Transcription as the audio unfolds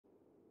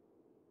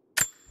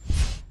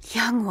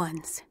Young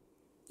ones,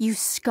 you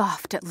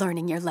scoffed at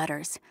learning your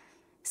letters,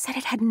 said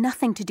it had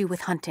nothing to do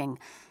with hunting,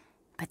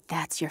 but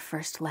that's your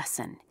first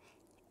lesson.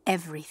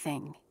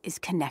 Everything is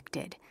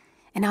connected,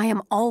 and I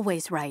am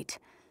always right.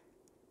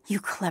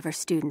 You clever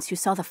students who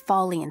saw the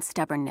folly and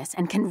stubbornness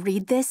and can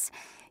read this,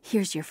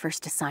 here's your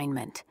first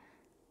assignment.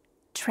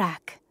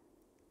 Track,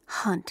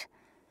 hunt,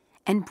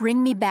 and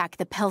bring me back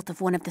the pelt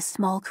of one of the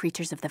small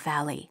creatures of the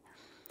valley.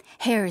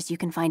 Hares you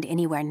can find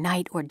anywhere,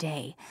 night or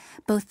day,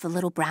 both the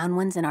little brown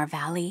ones in our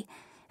valley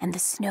and the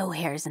snow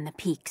hares in the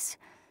peaks.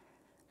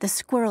 The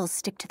squirrels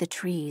stick to the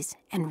trees,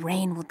 and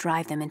rain will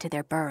drive them into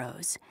their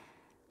burrows.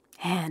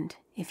 And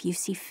if you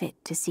see fit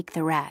to seek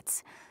the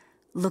rats,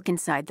 look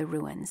inside the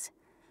ruins,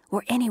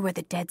 or anywhere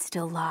the dead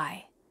still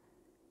lie.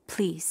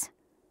 Please,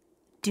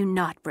 do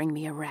not bring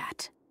me a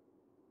rat.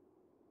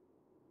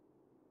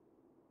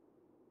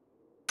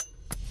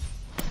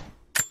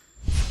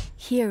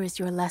 Here is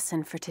your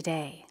lesson for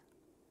today.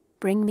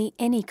 Bring me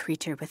any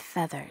creature with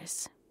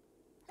feathers.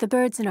 The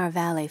birds in our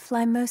valley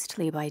fly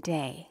mostly by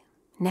day,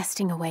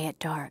 nesting away at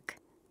dark.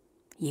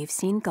 You've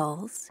seen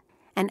gulls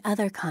and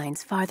other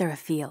kinds farther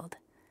afield.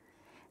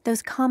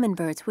 Those common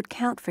birds would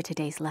count for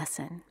today's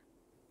lesson,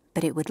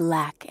 but it would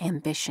lack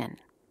ambition.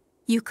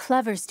 You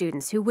clever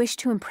students who wish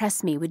to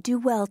impress me would do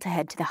well to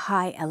head to the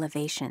high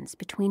elevations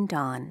between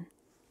dawn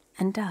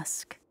and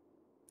dusk.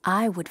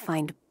 I would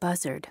find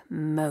buzzard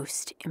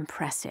most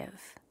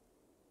impressive.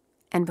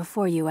 And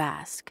before you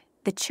ask,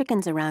 the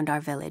chickens around our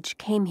village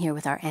came here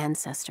with our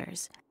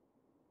ancestors.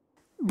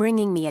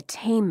 Bringing me a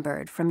tame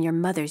bird from your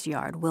mother's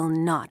yard will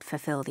not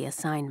fulfill the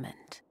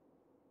assignment.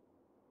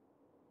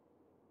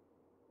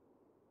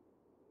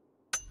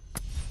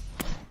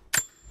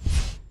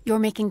 You're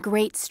making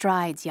great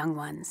strides, young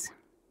ones.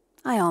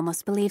 I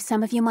almost believe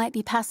some of you might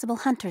be passable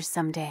hunters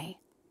someday.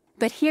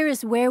 But here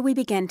is where we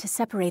begin to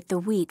separate the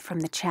wheat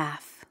from the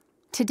chaff.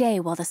 Today,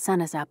 while the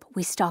sun is up,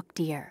 we stalk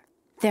deer.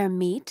 Their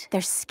meat,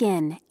 their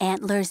skin,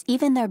 antlers,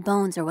 even their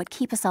bones are what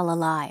keep us all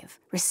alive.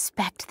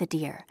 Respect the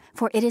deer,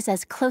 for it is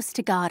as close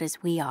to God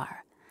as we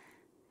are.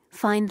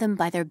 Find them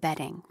by their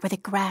bedding, where the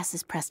grass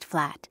is pressed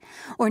flat,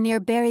 or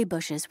near berry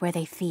bushes where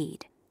they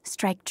feed.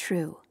 Strike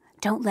true.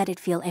 Don't let it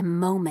feel a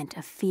moment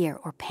of fear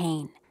or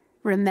pain.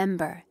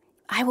 Remember,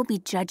 I will be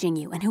judging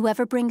you, and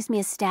whoever brings me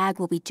a stag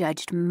will be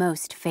judged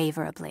most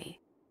favorably.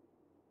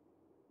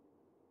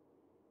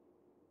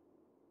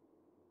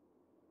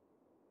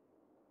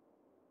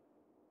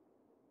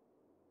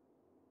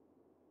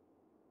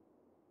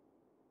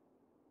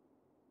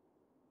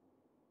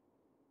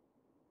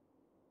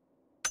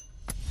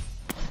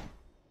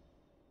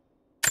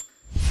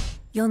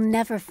 You'll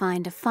never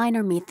find a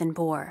finer meat than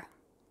boar,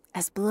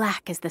 as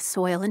black as the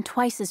soil and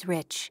twice as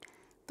rich.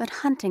 But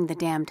hunting the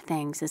damned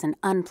things is an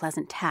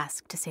unpleasant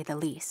task, to say the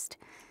least.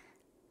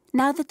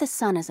 Now that the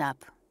sun is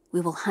up,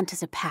 we will hunt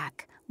as a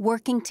pack,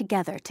 working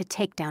together to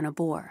take down a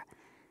boar.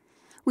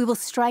 We will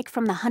strike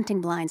from the hunting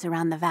blinds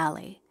around the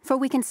valley, for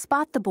we can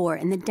spot the boar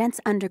in the dense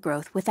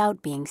undergrowth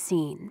without being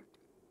seen.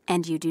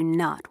 And you do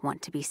not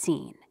want to be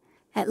seen.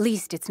 At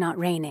least it's not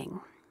raining.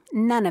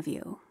 None of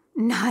you,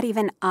 not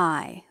even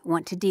I,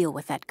 want to deal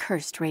with that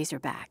cursed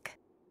razorback.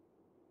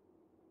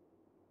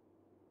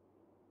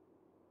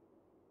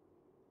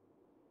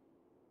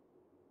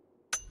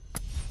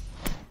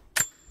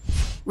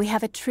 We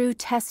have a true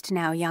test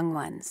now, young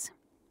ones.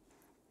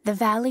 The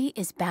valley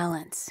is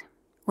balance.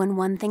 When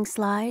one thing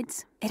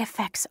slides, it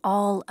affects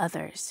all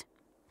others.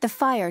 The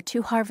fire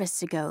 2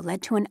 harvests ago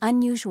led to an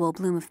unusual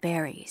bloom of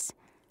berries.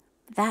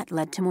 That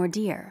led to more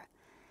deer.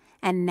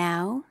 And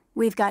now,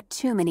 we've got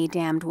too many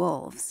damned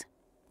wolves.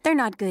 They're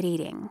not good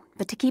eating,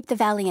 but to keep the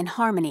valley in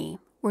harmony,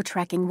 we're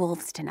tracking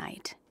wolves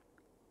tonight.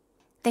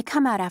 They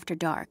come out after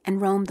dark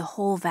and roam the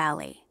whole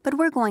valley, but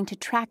we're going to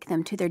track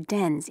them to their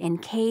dens in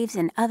caves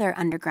and other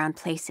underground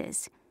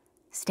places.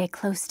 Stay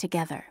close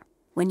together.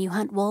 When you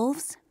hunt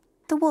wolves,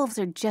 the wolves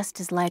are just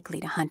as likely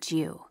to hunt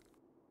you.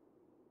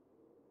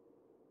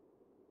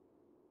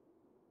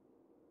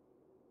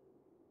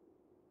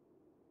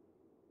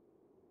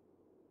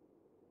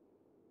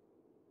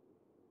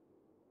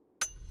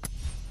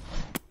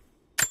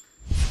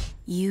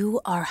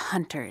 You are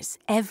hunters,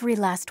 every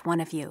last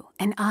one of you,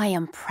 and I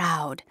am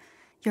proud.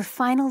 Your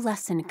final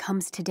lesson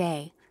comes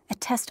today, a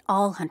test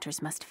all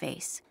hunters must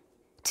face.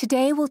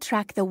 Today we'll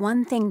track the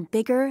one thing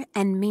bigger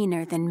and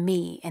meaner than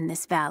me in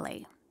this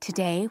valley.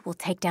 Today we'll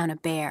take down a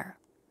bear.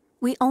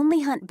 We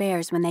only hunt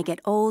bears when they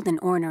get old and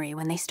ornery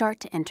when they start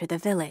to enter the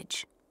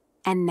village.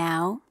 And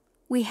now,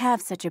 we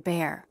have such a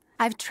bear.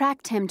 I've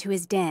tracked him to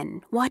his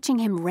den, watching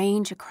him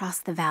range across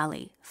the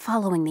valley,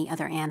 following the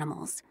other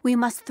animals. We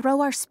must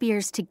throw our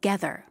spears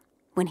together.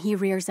 When he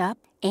rears up,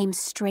 aim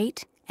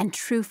straight and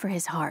true for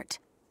his heart.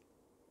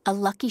 A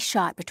lucky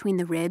shot between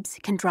the ribs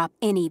can drop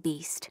any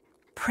beast.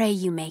 Pray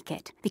you make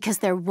it, because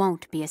there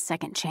won't be a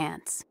second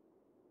chance.